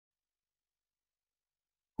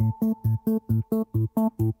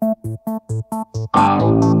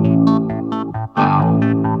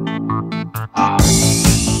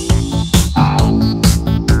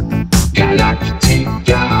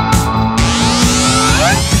Galactica.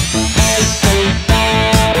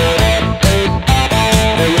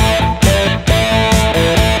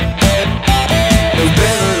 It's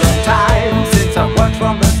been a long time since I watched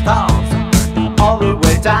from the stars, all the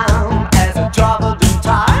way down as I traveled in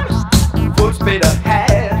time. Full speed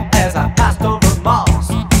ahead as I passed over Mars.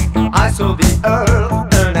 I saw the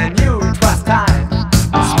Earth and I knew it was time.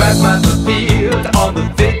 Spread my field on the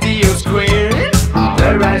video screen.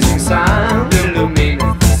 The rising sun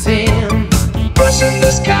illuminated the scene. Brushing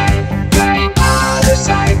the sky, flying out of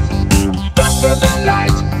sight. Faster than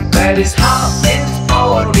light, That is how it's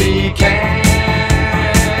all began.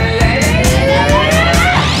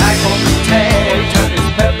 My computation is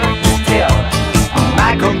perfectly still.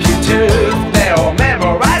 My computers, they're all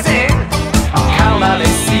memorizing. Countdown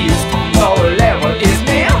is ceased, no level is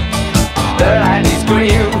near. The line is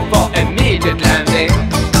green for immediate landing.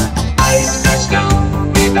 ice and snow,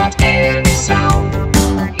 without any sound.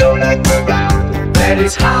 Low like the ground, That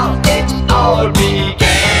is how it all began.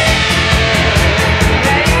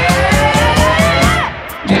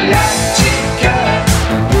 Galactica.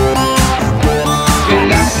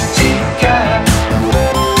 Galactica.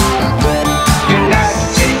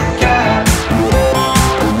 Galactica.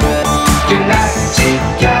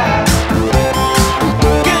 Galactica.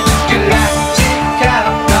 Galactica,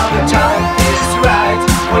 now the time is right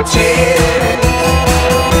for change.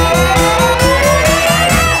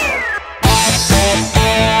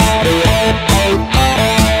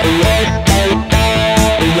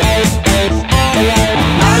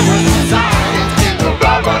 I was designed in the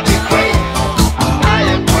robotic way. I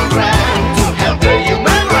am programmed to help the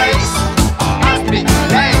human race. I speak the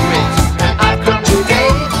language and I've come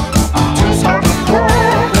today to solve the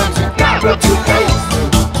problems you never to face.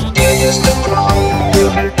 You used to crawl, you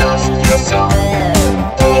had lost your soul.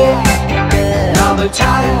 Oh my God. Now the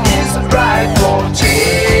time is right for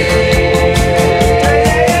change.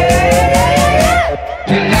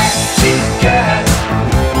 Galactica.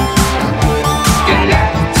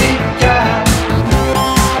 Galactica.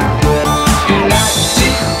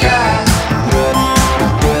 Galactica.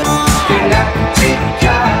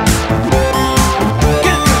 Galactica.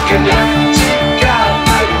 Galactica.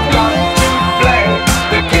 I've got to play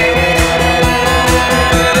the game.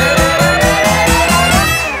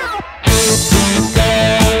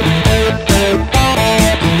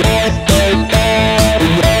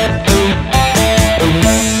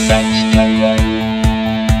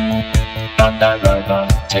 On the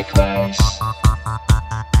robotic race,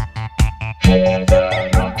 hear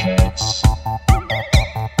the rockets,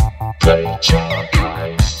 preach your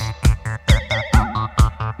case.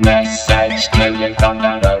 Message clearly from the